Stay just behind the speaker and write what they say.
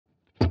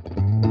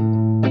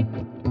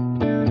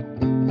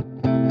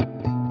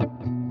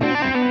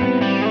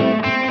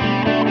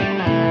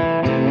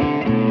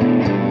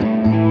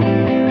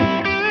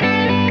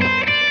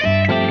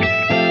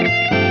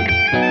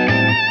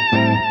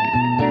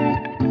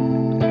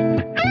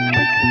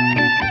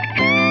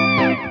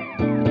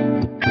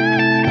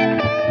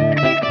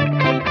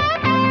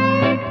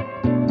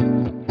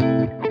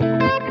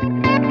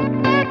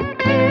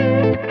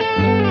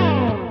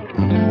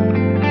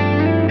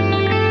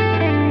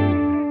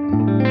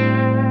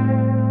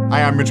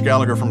Hi, I'm Mitch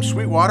Gallagher from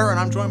Sweetwater, and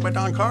I'm joined by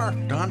Don Carr.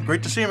 Don,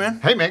 great to see you, man.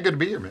 Hey, man, good to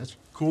be here, Mitch.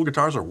 Cool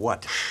guitars or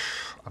what?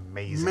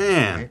 Amazing.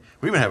 Man, right?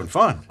 we've been having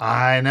fun.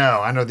 I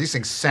know. These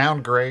things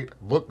sound great,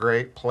 look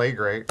great, play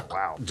great.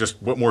 Wow. Just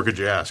what more could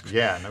you ask?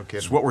 Yeah, no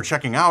kidding. So what we're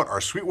checking out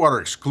are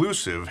Sweetwater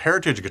Exclusive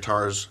Heritage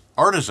Guitars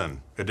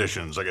Artisan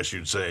editions, I guess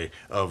you'd say,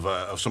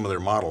 of some of their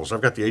models.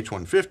 I've got the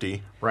H150.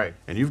 Right.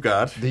 And you've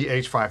got? The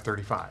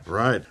H535.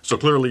 Right. So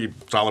clearly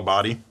solid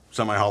body,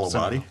 semi-hollow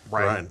body.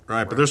 Right.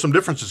 But there's some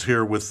differences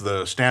here with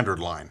the standard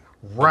line.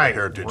 Right,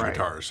 Heritage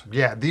guitars.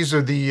 Yeah, these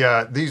are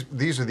the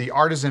these are the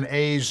Artisan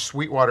Aged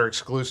Sweetwater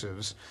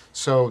exclusives.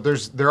 So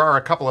there are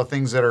a couple of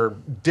things that are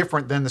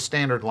different than the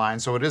standard line.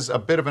 So it is a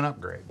bit of an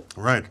upgrade.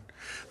 Right.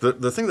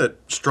 The thing that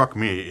struck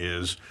me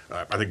is,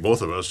 I think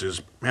both of us,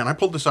 is, man, I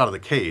pulled this out of the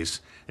case,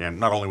 and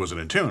not only was it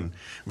in tune,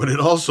 but it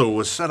also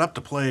was set up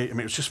to play. I mean,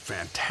 it was just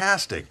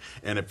fantastic,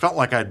 and it felt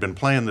like I'd been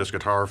playing this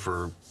guitar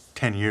for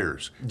 10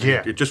 years.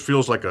 Yeah. It just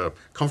feels like a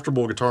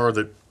comfortable guitar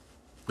that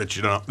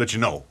you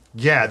know.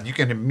 Yeah, you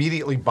can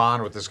immediately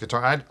bond with this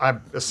guitar. I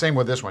same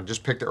with this one.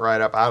 Just picked it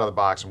right up out of the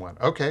box and went,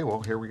 okay,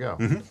 well, here we go.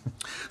 Mm-hmm.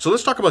 So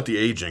let's talk about the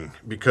aging,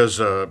 because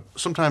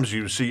sometimes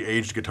you see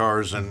aged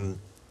guitars and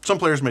some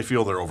players may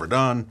feel they're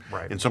overdone.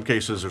 Right. In some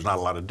cases, there's not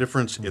a lot of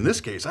difference. In this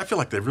case, I feel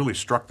like they've really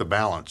struck the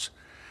balance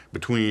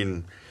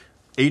between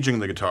aging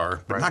the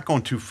guitar, but not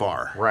going too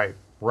far.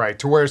 Right,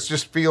 to where it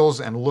just feels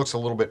and looks a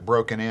little bit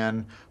broken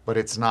in, but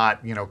it's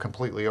not,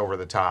 completely over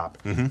the top.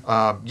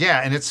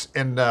 Yeah, and that's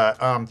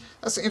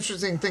the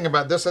interesting thing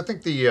about this. I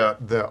think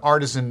the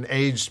Artisan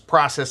Aged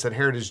process that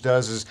Heritage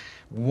does is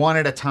one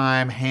at a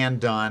time,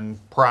 hand done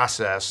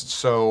process.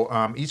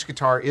 So each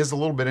guitar is a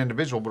little bit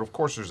individual, but of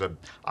course there's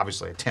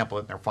obviously a template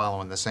and they're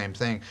following the same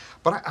thing.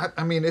 But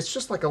I mean, it's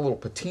just like a little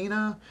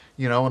patina,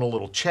 and a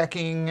little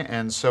checking,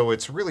 and so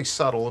it's really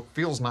subtle. It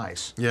feels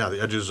nice. Yeah,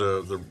 the edges,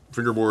 the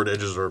fingerboard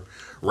edges are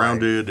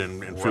rounded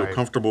and feel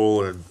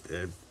comfortable, and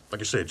like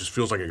I say, it just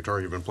feels like a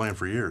guitar you've been playing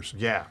for years.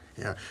 Yeah.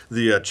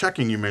 The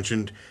checking you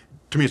mentioned,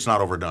 to me, it's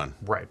not overdone.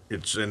 Right.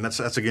 And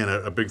that's again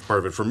a big part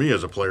of it for me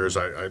as a player. Is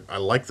I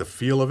like the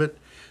feel of it,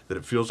 that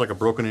it feels like a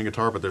broken-in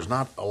guitar, but there's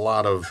not a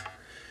lot of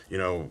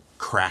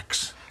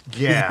cracks.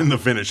 Yeah. In the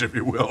finish, if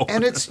you will.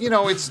 And it's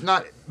it's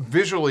not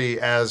visually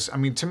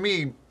to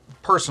me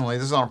personally,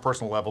 this is on a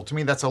personal level, to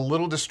me that's a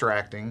little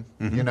distracting,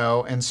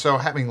 and so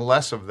having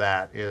less of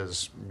that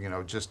is,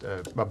 just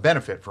a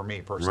benefit for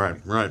me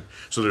personally. Right.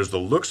 So there's the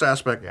looks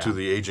aspect to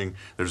the aging,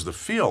 there's the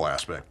feel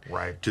aspect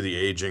to the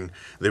aging.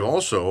 We've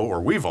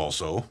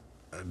also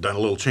done a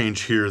little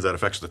change here that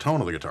affects the tone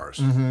of the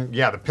guitars.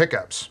 Yeah, the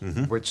pickups,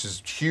 which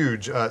is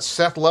huge.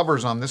 Seth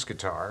Lover's on this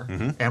guitar,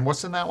 and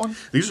what's in that one?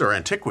 These are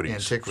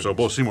antiquities. So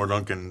both Seymour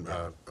Duncan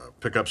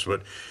pickups,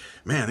 but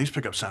man, these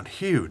pickups sound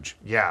huge.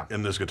 Yeah.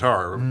 In this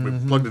guitar, we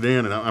plugged it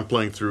in, and I'm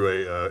playing through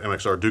a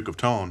MXR Duke of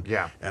Tone.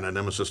 Yeah. And a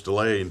Nemesis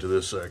delay into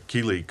this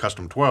Keeley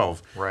Custom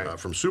 12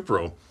 from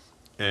Supro,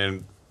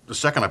 and the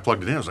second I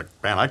plugged it in, I was like,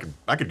 man, I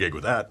could gig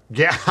with that.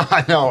 Yeah,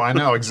 I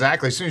know,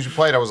 exactly. As soon as you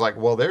played, I was like,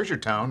 well, there's your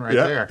tone right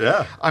there.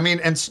 Yeah. I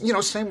mean, and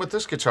same with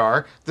this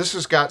guitar. This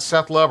has got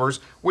Seth Lover's,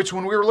 which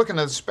when we were looking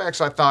at the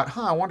specs, I thought,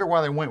 I wonder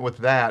why they went with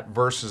that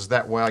versus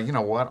that. Well, you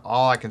know what?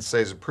 All I can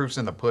say is the proof's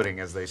in the pudding,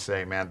 as they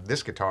say, man.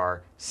 This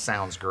guitar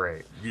sounds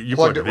great. You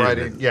plugged it right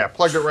in. Yeah,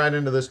 plugged it right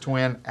into this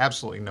twin.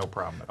 Absolutely no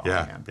problem at all,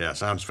 man. Yeah,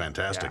 sounds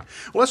fantastic. Yeah.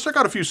 Well, let's check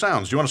out a few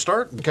sounds. Do you want to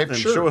start? Okay, and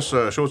sure.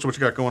 Show us what you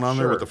got going on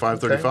there with the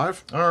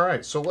 535. Okay. All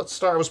right, so let's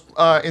start.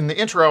 In the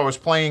intro, I was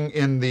playing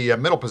in the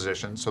middle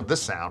position, so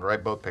this sound,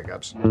 right? Both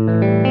pickups.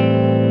 Man,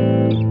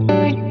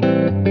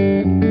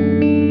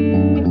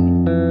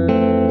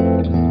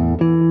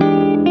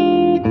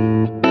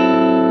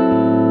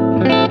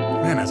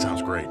 that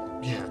sounds great.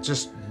 Yeah,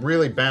 just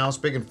really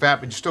balanced, big and fat,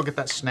 but you still get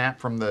that snap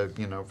from the,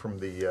 from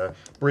the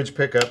bridge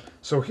pickup.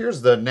 So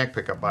here's the neck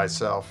pickup by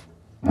itself.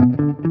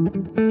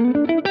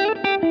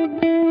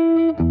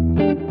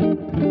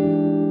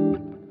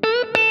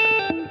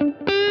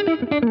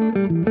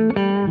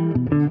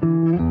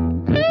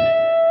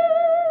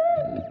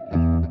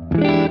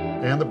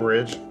 And the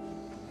bridge.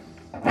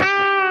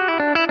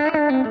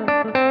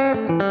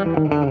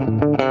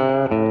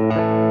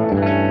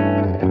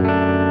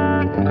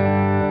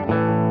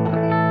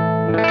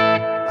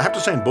 I have to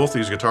say, in both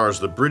these guitars,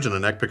 the bridge and the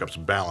neck pickups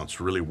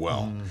balance really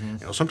well.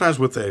 Sometimes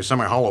with a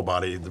semi-hollow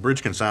body, the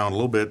bridge can sound a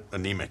little bit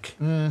anemic,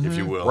 if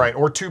you will. Right,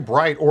 or too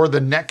bright, or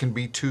the neck can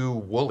be too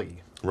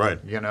woolly. Right.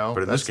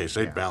 But in this case,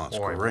 they balance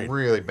great.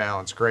 Really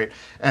balance great.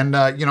 And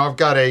I've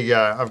got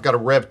a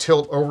Rev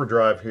Tilt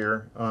overdrive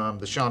here,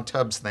 the Sean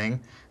Tubbs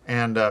thing,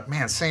 and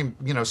man, same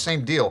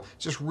deal.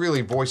 Just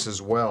really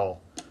voices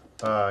well.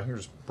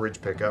 Here's bridge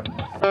pickup.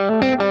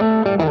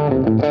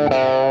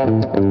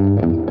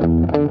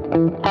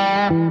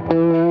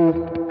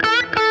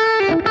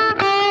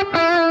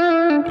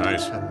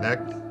 Nice. And neck.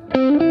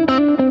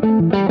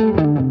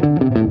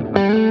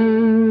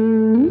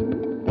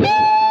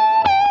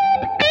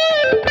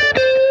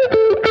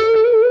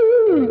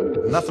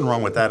 Nothing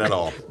wrong with that at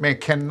all. Man,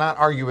 cannot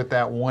argue with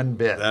that one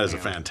bit. That is a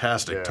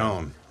fantastic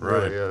tone.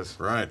 Right. It really is.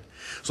 Right.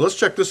 So let's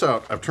check this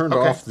out. I've turned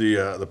off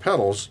the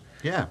pedals.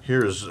 Yeah.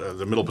 Here's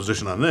the middle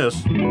position on this.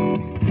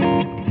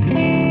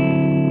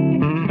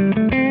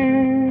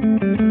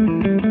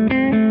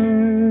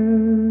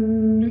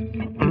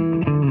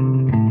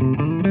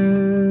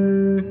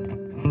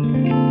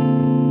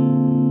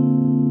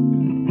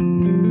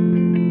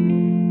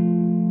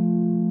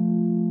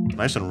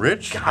 Nice and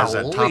rich. Golly. Has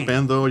that top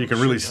end though. You can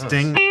really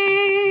sting.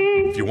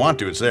 If you want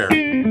to, it's there.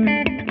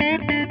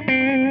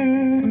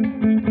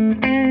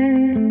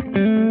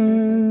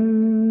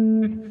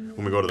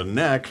 When we go to the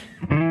neck,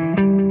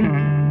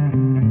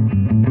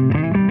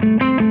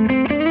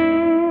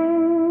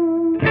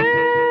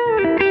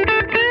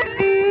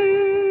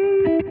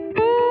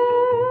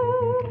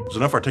 there's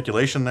enough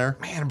articulation there.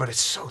 Man, but it's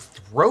so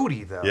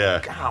throaty though.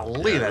 Yeah.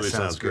 Golly, Yeah, it that really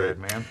sounds good,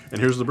 great. man. And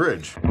here's the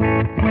bridge.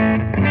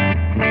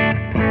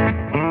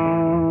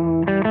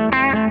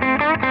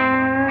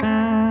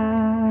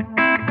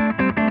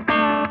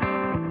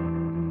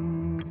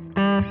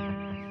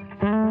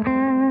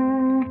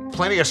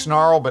 Plenty of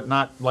snarl, but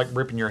not like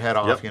ripping your head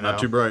off, Yep, you know? not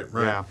too bright,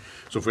 right? Yeah.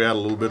 So if we add a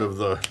little bit of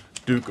the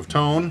Duke of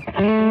tone.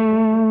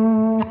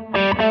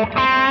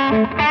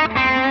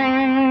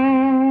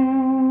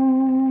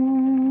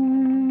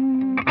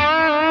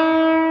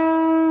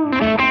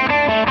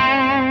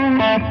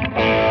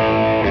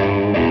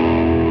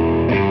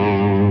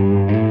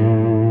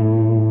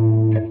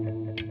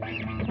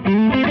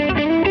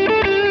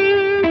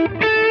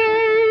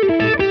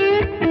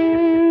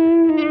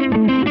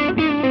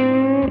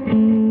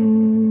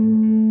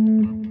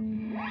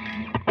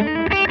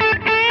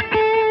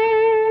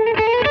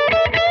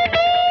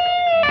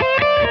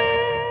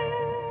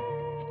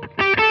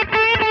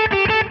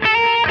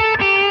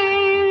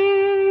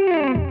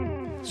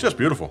 It's just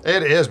beautiful.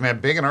 It is, man.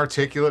 Big and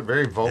articulate,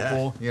 very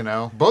vocal, you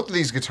know. Both of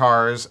these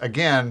guitars,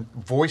 again,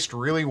 voiced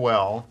really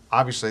well.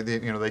 Obviously,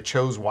 they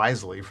chose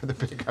wisely for the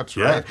pickups,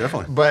 Yeah, right?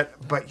 definitely.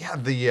 But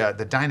yeah,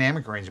 the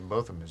dynamic range in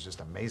both of them is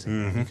just amazing.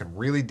 Mm-hmm. You can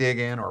really dig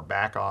in or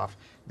back off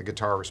the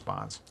guitar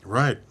response.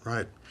 Right,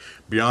 right.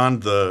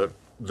 Beyond the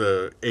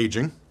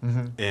aging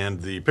and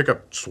the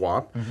pickup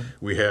swap,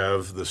 we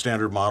have the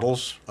standard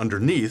models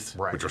underneath,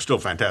 Right. which are still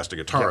fantastic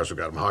guitars. We've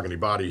got a mahogany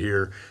body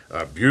here,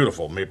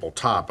 beautiful maple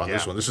top on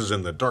this Yeah. one. This is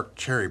in the dark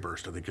cherry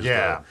burst, I think. Is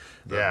Yeah,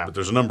 the- yeah. But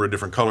there's a number of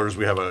different colors.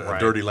 We have a Right.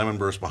 dirty lemon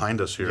burst behind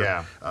us here.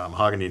 Yeah.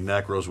 Mahogany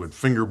neck, rosewood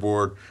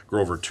fingerboard,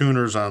 Grover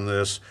tuners on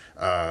this.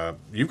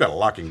 You've got a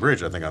locking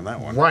bridge, I think, on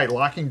that one. Right,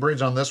 locking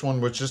bridge on this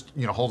one, which just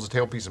holds the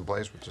tailpiece in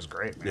place, which is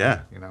great,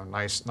 man. Yeah.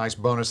 Nice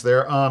bonus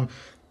there.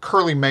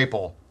 Curly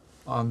maple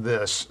on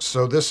this.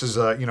 So this is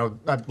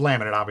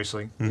laminate,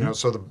 obviously.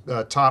 So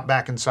the top,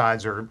 back, and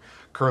sides are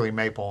curly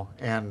maple,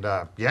 and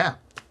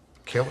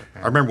kill it,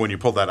 man. I remember when you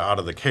pulled that out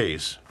of the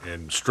case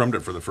and strummed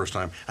it for the first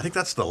time. I think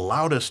that's the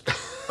loudest,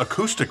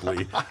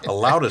 acoustically, the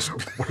loudest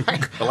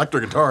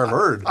electric guitar I've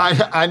heard.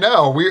 I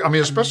know.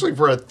 Especially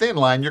for a thin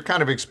line, you're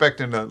kind of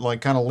expecting to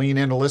kind of lean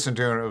in to listen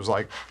to it, and it was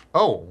like,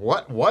 oh,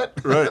 what?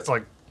 Right. It's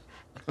like,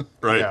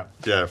 Right.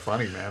 Yeah.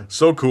 funny, man.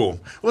 So cool.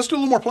 Let's do a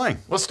little more playing.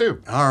 Let's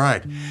do. All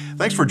right.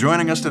 Thanks for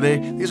joining us today.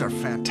 These are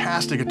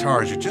fantastic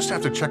guitars. You just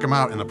have to check them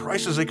out. And the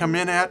prices they come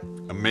in at,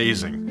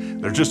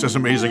 amazing. They're just as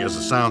amazing as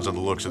the sounds and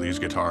the looks of these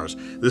guitars.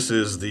 This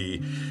is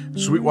the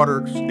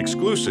Sweetwater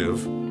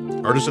Exclusive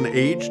Artisan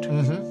Aged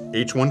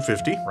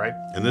H150. Right.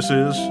 And this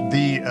is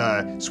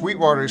The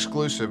Sweetwater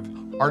Exclusive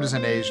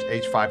Artisan Aged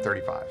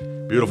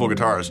H535. beautiful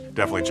guitars.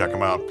 Definitely check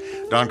them out.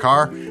 Don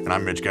Carr, and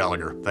I'm Mitch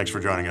Gallagher. Thanks for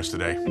joining us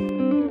today.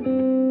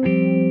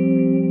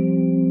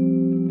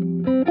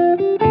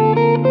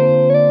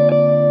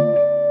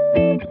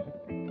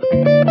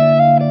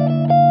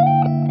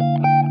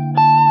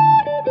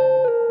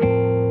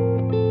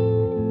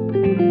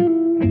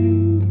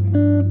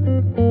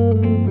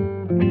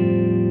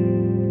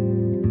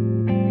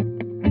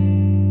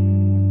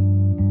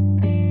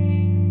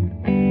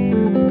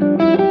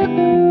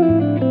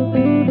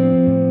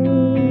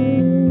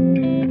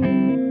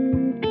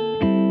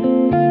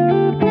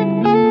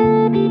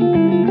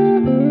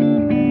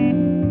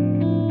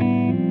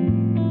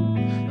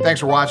 Thanks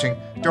for watching.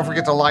 Don't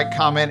forget to like,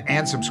 comment,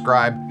 and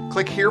subscribe.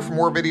 Click here for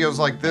more videos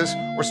like this,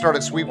 or start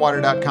at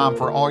sweetwater.com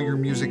for all your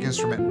music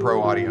instrument and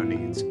pro audio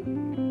needs.